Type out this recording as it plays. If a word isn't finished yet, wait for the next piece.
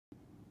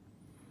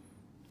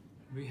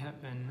We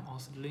have an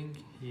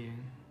Oxylink here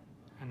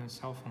and a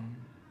cell phone.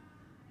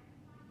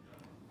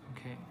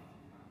 Okay,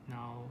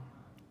 now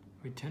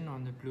we turn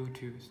on the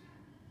Bluetooth.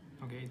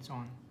 Okay, it's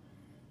on.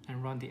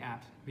 And run the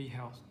app,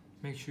 ViHealth.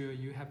 Make sure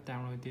you have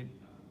downloaded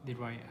the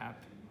right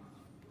app.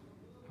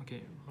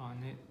 Okay,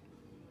 run it.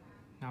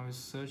 Now it's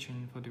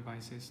searching for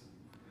devices.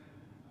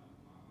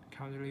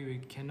 Currently we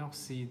cannot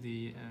see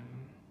the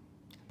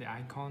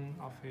icon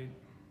of it.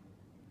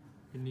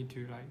 We need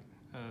to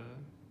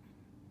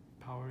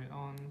power it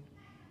on.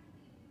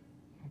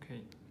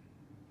 Okay,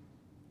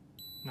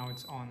 now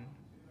it's on.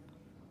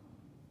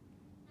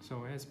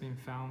 So it has been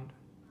found.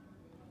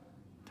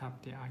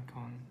 Tap the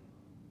icon.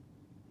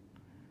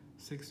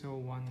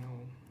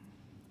 6010.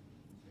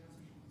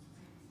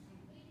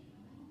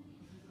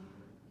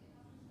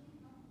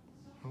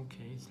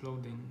 Okay, it's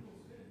loading.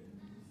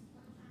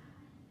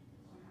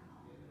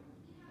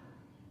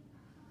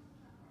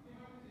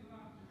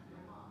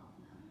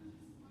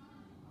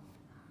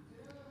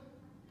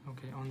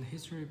 Okay, on the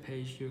history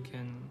page you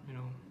can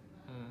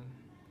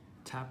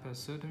tap a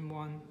certain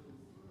one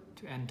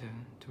to enter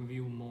to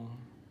view more.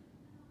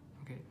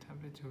 Okay, tap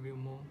it to view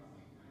more.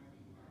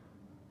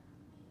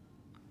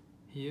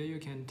 Here you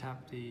can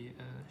tap the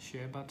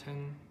share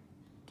button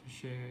to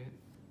share it.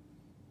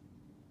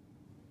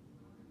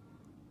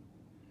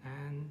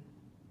 And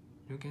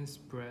you can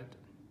spread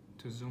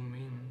to zoom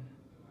in,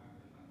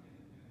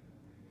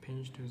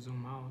 pinch to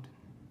zoom out,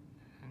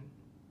 and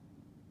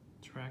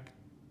track.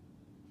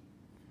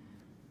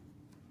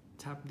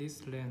 Tap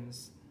this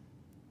lens.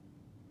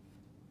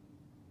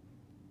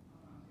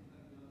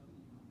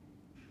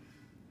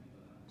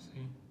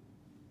 See?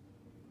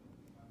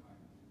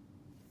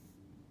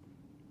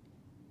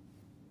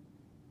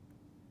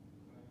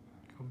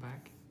 Go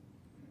back.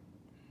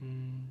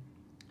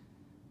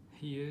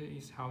 Here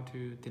is how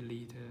to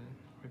delete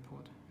a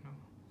report.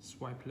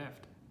 Swipe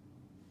left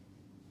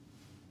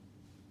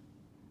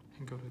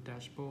and go to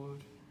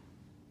dashboard,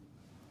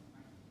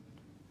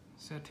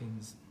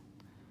 settings.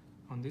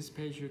 On this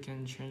page you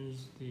can change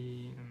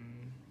the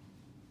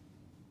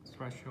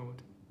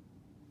threshold.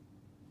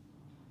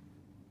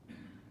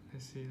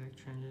 Let's see,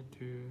 change it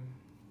to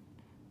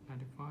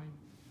 95.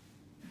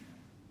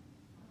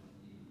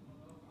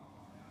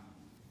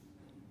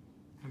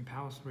 And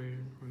pause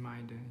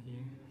reminder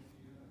here.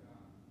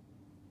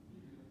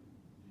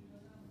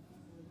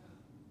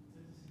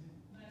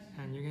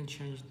 And you can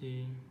change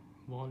the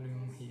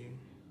volume here.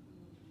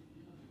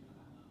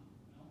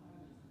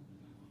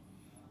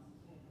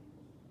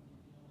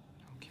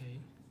 Okay.